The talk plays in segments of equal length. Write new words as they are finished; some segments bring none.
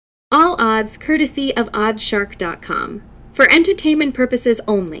odds courtesy of oddshark.com. For entertainment purposes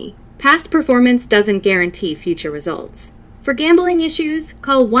only. Past performance doesn't guarantee future results. For gambling issues,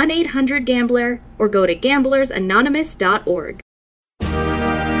 call 1-800-GAMBLER or go to gamblersanonymous.org.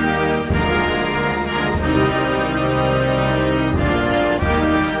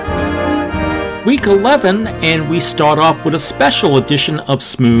 Week 11, and we start off with a special edition of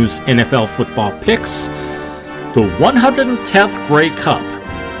Smooth's NFL Football Picks, the 110th Grey Cup.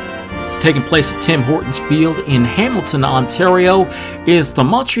 It's taking place at Tim Hortons Field in Hamilton, Ontario. Is the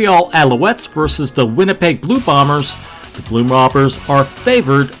Montreal Alouettes versus the Winnipeg Blue Bombers. The Blue Bombers are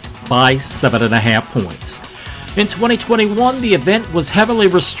favored by 7.5 points. In 2021, the event was heavily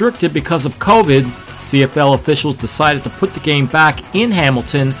restricted because of COVID. CFL officials decided to put the game back in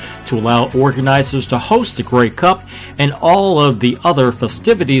Hamilton to allow organizers to host the Grey Cup and all of the other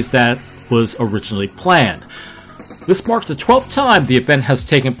festivities that was originally planned. This marks the 12th time the event has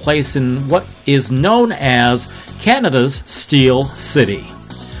taken place in what is known as Canada's Steel City.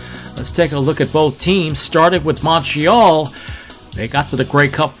 Let's take a look at both teams, starting with Montreal. They got to the Grey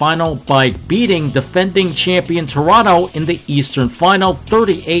Cup final by beating defending champion Toronto in the Eastern Final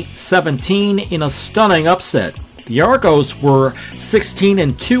 38-17 in a stunning upset. The Argos were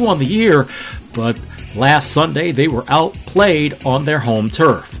 16-2 on the year, but last Sunday they were outplayed on their home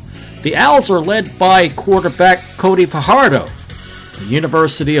turf. The Owls are led by quarterback Cody Fajardo, the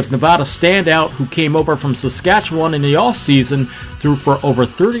University of Nevada standout who came over from Saskatchewan in the offseason, threw for over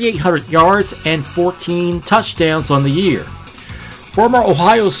 3,800 yards and 14 touchdowns on the year. Former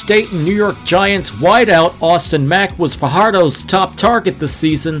Ohio State and New York Giants wideout Austin Mack was Fajardo's top target this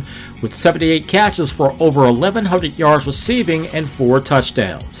season with 78 catches for over 1,100 yards receiving and 4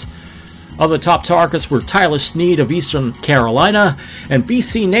 touchdowns. Other top targets were Tyler Snead of Eastern Carolina and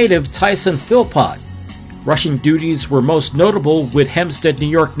BC native Tyson Philpott. Rushing duties were most notable with Hempstead, New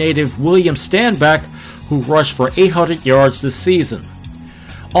York native William Stanback, who rushed for 800 yards this season.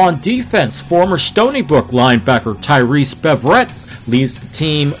 On defense, former Stony Brook linebacker Tyrese Beverett leads the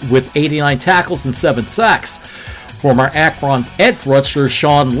team with 89 tackles and 7 sacks. Former Akron edge rusher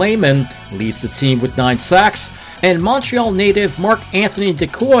Sean Lehman leads the team with 9 sacks. And Montreal native Mark Anthony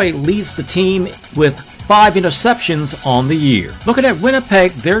Decoy leads the team with 5 interceptions on the year. Looking at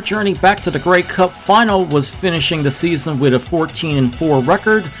Winnipeg, their journey back to the Grey Cup final was finishing the season with a 14-4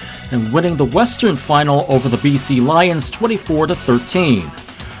 record and winning the Western Final over the BC Lions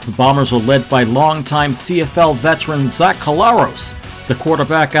 24-13. The Bombers are led by longtime CFL veteran Zach Collaros. The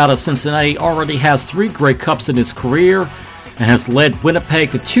quarterback out of Cincinnati already has 3 Grey Cups in his career and has led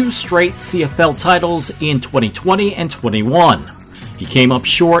Winnipeg to 2 straight CFL titles in 2020 and 21. He came up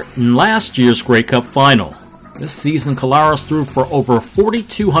short in last year's Grey Cup final. This season, Collaros threw for over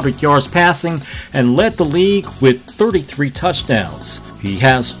 4,200 yards passing and led the league with 33 touchdowns. He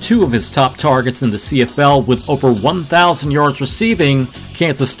has 2 of his top targets in the CFL with over 1,000 yards receiving.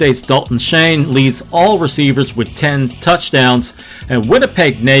 Kansas State's Dalton Shane leads all receivers with 10 touchdowns, and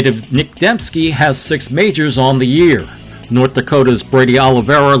Winnipeg native Nick Dembski has 6 majors on the year. North Dakota's Brady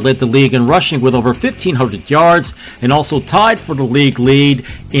Oliveira led the league in rushing with over 1,500 yards and also tied for the league lead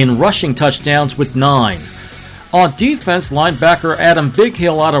in rushing touchdowns with 9. On defense, linebacker Adam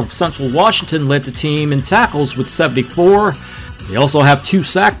Bighill out of Central Washington led the team in tackles with 74. They also have 2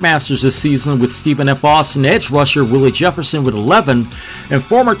 sack masters this season with Stephen F. Austin edge rusher Willie Jefferson with 11 and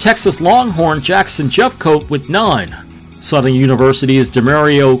former Texas Longhorn Jackson Jeffcoat with 9. Southern University's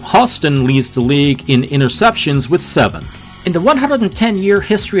Demario Huston leads the league in interceptions with 7. In the 110-year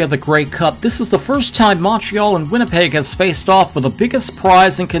history of the Grey Cup, this is the first time Montreal and Winnipeg has faced off for the biggest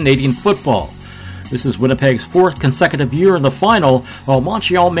prize in Canadian football. This is Winnipeg's 4th consecutive year in the final, while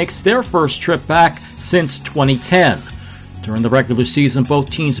Montreal makes their first trip back since 2010. During the regular season,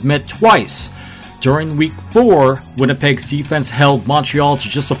 both teams met twice. During Week 4, Winnipeg's defense held Montreal to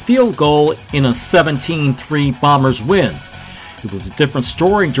just a field goal in a 17-3 Bombers win. It was a different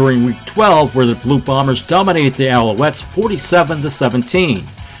story during Week 12, where the Blue Bombers dominated the Alouettes 47-17.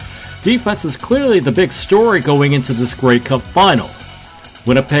 Defense is clearly the big story going into this Grey Cup final.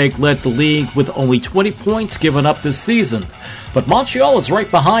 Winnipeg led the league with only 20 points given up this season, but Montreal is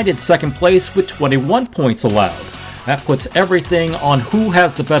right behind in second place with 21 points allowed. That puts everything on who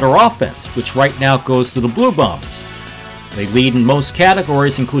has the better offense, which right now goes to the Blue Bombers. They lead in most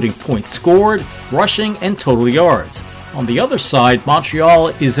categories, including points scored, rushing, and total yards. On the other side, Montreal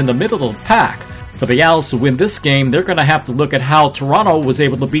is in the middle of the pack. For the Owls to win this game, they're going to have to look at how Toronto was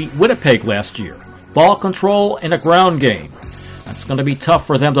able to beat Winnipeg last year. Ball control and a ground game. That's going to be tough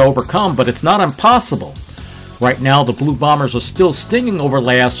for them to overcome, but it's not impossible. Right now, the Blue Bombers are still stinging over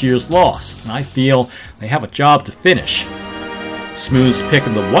last year's loss, and I feel they have a job to finish. Smooth's pick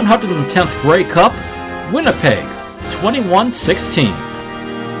in the 110th Grey Cup, Winnipeg, 21-16.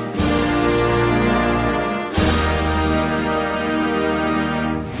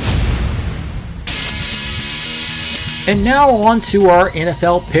 And now on to our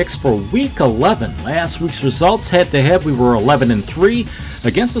NFL picks for Week 11. Last week's results head-to-head, we were 11-3.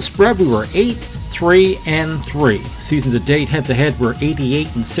 Against the spread, we were 8-3-3. Season to date, head-to-head, we're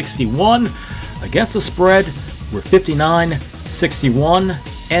 88-61. Against the spread, we're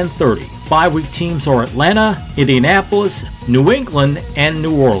 59-61-30. Bye-week teams are Atlanta, Indianapolis, New England, and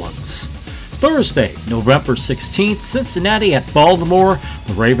New Orleans. Thursday, November 16th, Cincinnati at Baltimore.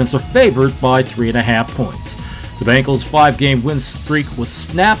 The Ravens are favored by 3.5 points. The Bengals' 5-game win streak was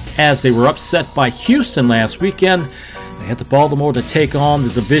snapped as they were upset by Houston last weekend. They had to Baltimore to take on the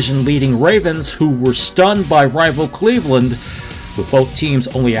division-leading Ravens, who were stunned by rival Cleveland, with both teams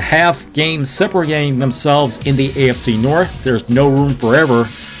only a half game separating themselves in the AFC North. There's no room for error,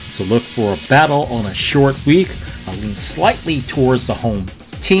 so look for a battle on a short week. I lean slightly towards the home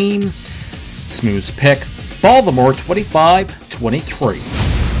team. Smooth's pick, Baltimore 25-23.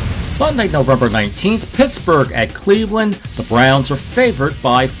 Sunday, November 19th, Pittsburgh at Cleveland. The Browns are favored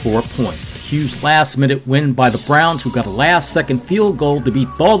by 4 points. A huge last-minute win by the Browns, who got a last-second field goal to beat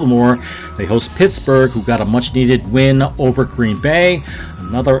Baltimore. They host Pittsburgh, who got a much-needed win over Green Bay.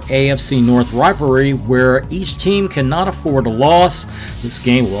 Another AFC North rivalry where each team cannot afford a loss. This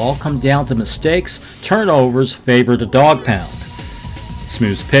game will all come down to mistakes. Turnovers favor the dog pound.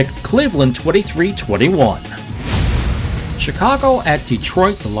 Smooth's pick, Cleveland 23-21. Chicago at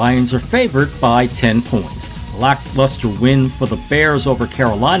Detroit, the Lions are favored by 10 points. A lackluster win for the Bears over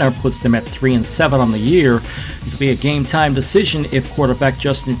Carolina puts them at 3-7 on the year. It'll be a game-time decision if quarterback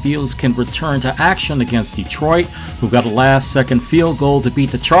Justin Fields can return to action against Detroit, who got a last-second field goal to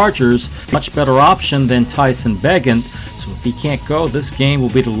beat the Chargers. Much better option than Tyson Bagent, so if he can't go, this game will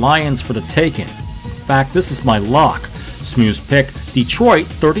be the Lions for the taking. In fact, this is my lock. Smooth's pick, Detroit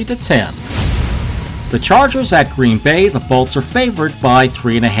 30-10. The Chargers at Green Bay, the Bolts are favored by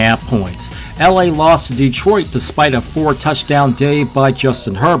 3.5 points. LA lost to Detroit despite a 4-touchdown day by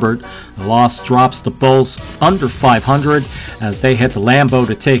Justin Herbert. The loss drops the Bolts under 500 as they head to Lambeau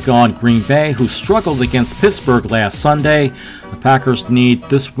to take on Green Bay, who struggled against Pittsburgh last Sunday. The Packers need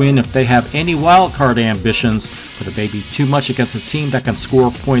this win if they have any wildcard ambitions, but it may be too much against a team that can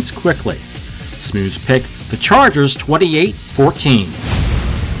score points quickly. Smooth's pick, the Chargers 28-14.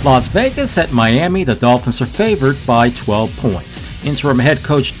 Las Vegas at Miami, the Dolphins are favored by 12 points. Interim head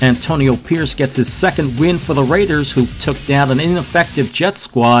coach Antonio Pierce gets his second win for the Raiders, who took down an ineffective Jets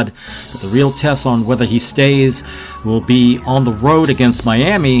squad. But the real test on whether he stays will be on the road against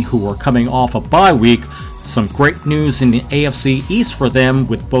Miami, who are coming off a bye week. Some great news in the AFC East for them,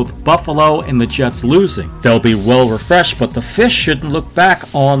 with both Buffalo and the Jets losing. They'll be well refreshed, but the Fish shouldn't look back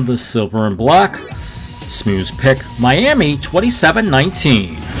on the silver and black. Smooth's pick, Miami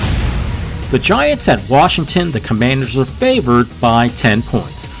 27-19. The Giants at Washington, the Commanders are favored by 10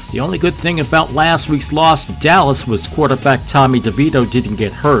 points. The only good thing about last week's loss to Dallas was quarterback Tommy DeVito didn't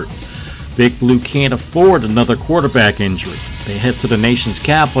get hurt. Big Blue can't afford another quarterback injury. They head to the nation's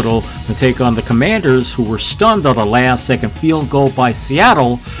capital to take on the Commanders, who were stunned on a last-second field goal by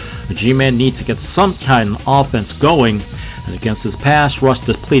Seattle. The G-Men need to get some kind of offense going, and against this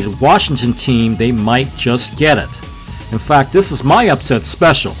pass-rush-depleted Washington team, they might just get it. In fact, this is my upset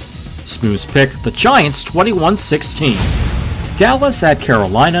special. Smooth's pick, the Giants 21-16. Dallas at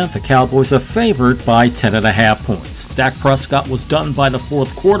Carolina, the Cowboys are favored by 10.5 points. Dak Prescott was done by the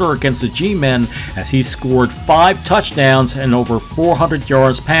fourth quarter against the G-Men as he scored 5 touchdowns and over 400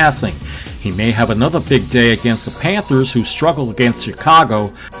 yards passing. He may have another big day against the Panthers, who struggled against Chicago.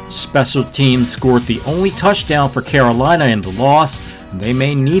 Special teams scored the only touchdown for Carolina in the loss, and they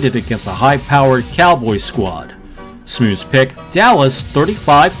may need it against a high-powered Cowboys squad. Smooth's pick, Dallas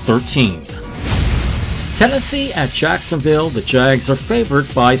 35-13. Tennessee at Jacksonville, the Jags are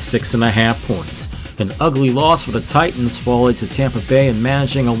favored by 6.5 points. An ugly loss for the Titans falling to Tampa Bay and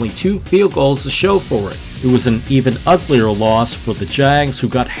managing only 2 field goals to show for it. It was an even uglier loss for the Jags, who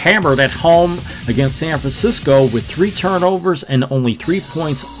got hammered at home against San Francisco with 3 turnovers and only 3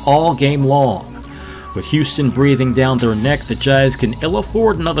 points all game long. With Houston breathing down their neck, the Jags can ill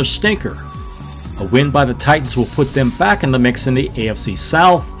afford another stinker. A win by the Titans will put them back in the mix in the AFC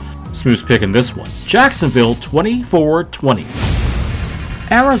South. Smooth's pick in this one, Jacksonville 24-20.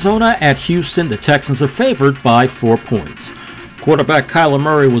 Arizona at Houston, the Texans are favored by 4 points. Quarterback Kyler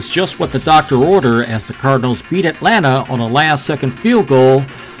Murray was just what the doctor ordered as the Cardinals beat Atlanta on a last-second field goal.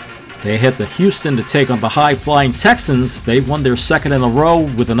 They head to Houston to take on the high-flying Texans. They won their second in a row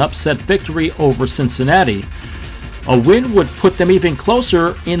with an upset victory over Cincinnati. A win would put them even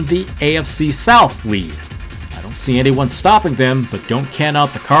closer in the AFC South lead. I don't see anyone stopping them, but don't count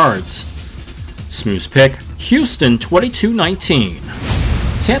out the Cards. Smooth's pick, Houston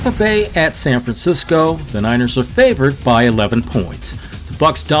 22-19. Tampa Bay at San Francisco. The Niners are favored by 11 points. The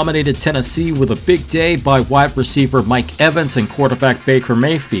Bucs dominated Tennessee with a big day by wide receiver Mike Evans and quarterback Baker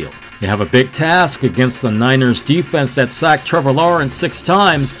Mayfield. They have a big task against the Niners defense that sacked Trevor Lawrence 6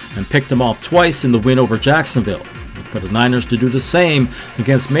 times and picked him off twice in the win over Jacksonville. Look for the Niners to do the same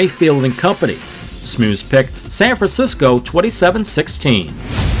against Mayfield and company. Smooth's pick, San Francisco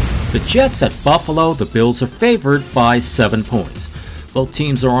 27-16. The Jets at Buffalo. The Bills are favored by 7 points. Both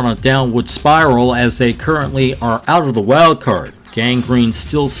teams are on a downward spiral as they currently are out of the wild card. Gang Green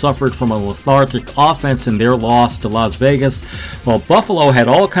still suffered from a lethargic offense in their loss to Las Vegas, while Buffalo had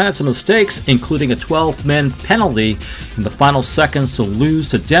all kinds of mistakes, including a 12-man penalty in the final seconds to lose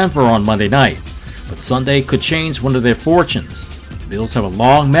to Denver on Monday night. But Sunday could change one of their fortunes. The Bills have a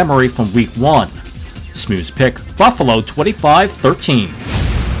long memory from Week 1. Smooth's pick, Buffalo 25-13.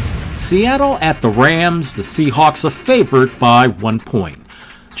 Seattle at the Rams. The Seahawks are favored by 1 point.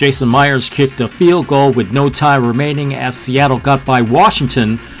 Jason Myers kicked a field goal with no time remaining as Seattle got by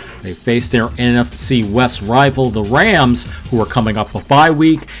Washington. They faced their NFC West rival, the Rams, who are coming off a bye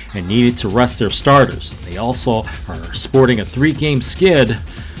week and needed to rest their starters. They also are sporting a 3-game skid.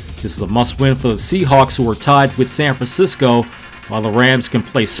 This is a must-win for the Seahawks, who are tied with San Francisco, while the Rams can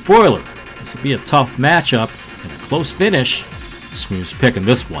play spoiler. This will be a tough matchup and a close finish. Smooth's pick in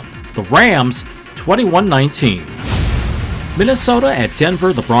this one. The Rams, 21-19. Minnesota at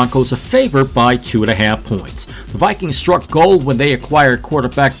Denver. The Broncos are favored by 2.5 points. The Vikings struck gold when they acquired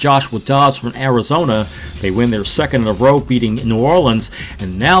quarterback Joshua Dobbs from Arizona. They win their second in a row, beating New Orleans,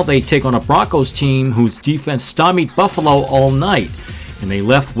 and now they take on a Broncos team whose defense stymied Buffalo all night, and they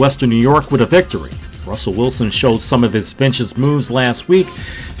left Western New York with a victory. Russell Wilson showed some of his vintage moves last week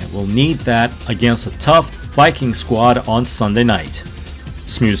and will need that against a tough Viking squad on Sunday night.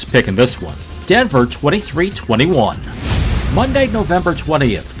 Smooth's pick in this one. Denver 23-21. Monday, November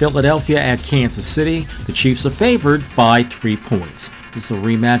 20th, Philadelphia at Kansas City. The Chiefs are favored by 3 points. This is a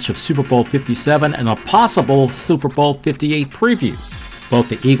rematch of Super Bowl 57 and a possible Super Bowl 58 preview. Both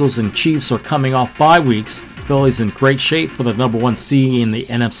the Eagles and Chiefs are coming off bye weeks. Philly's in great shape for the number 1 seed in the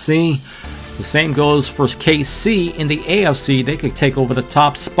NFC. The same goes for KC in the AFC. They could take over the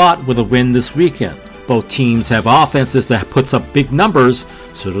top spot with a win this weekend. Both teams have offenses that puts up big numbers,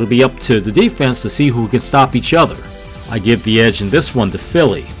 so it'll be up to the defense to see who can stop each other. I give the edge in this one to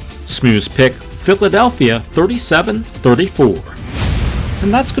Philly. Smooth's pick, Philadelphia 37-34.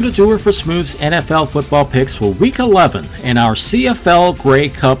 And that's going to do it for Smooth's NFL football picks for Week 11 and our CFL Grey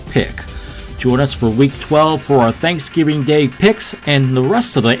Cup pick. Join us for Week 12 for our Thanksgiving Day picks and the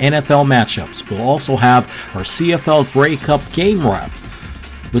rest of the NFL matchups. We'll also have our CFL Grey Cup game wrap.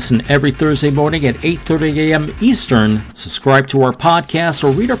 Listen every Thursday morning at 8:30 a.m. Eastern. Subscribe to our podcast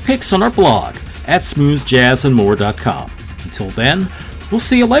or read our picks on our blog at smoothjazzandmore.com. Until then, we'll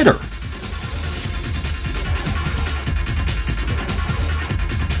see you later.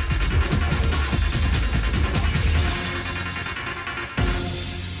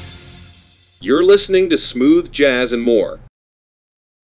 You're listening to Smooth Jazz and More,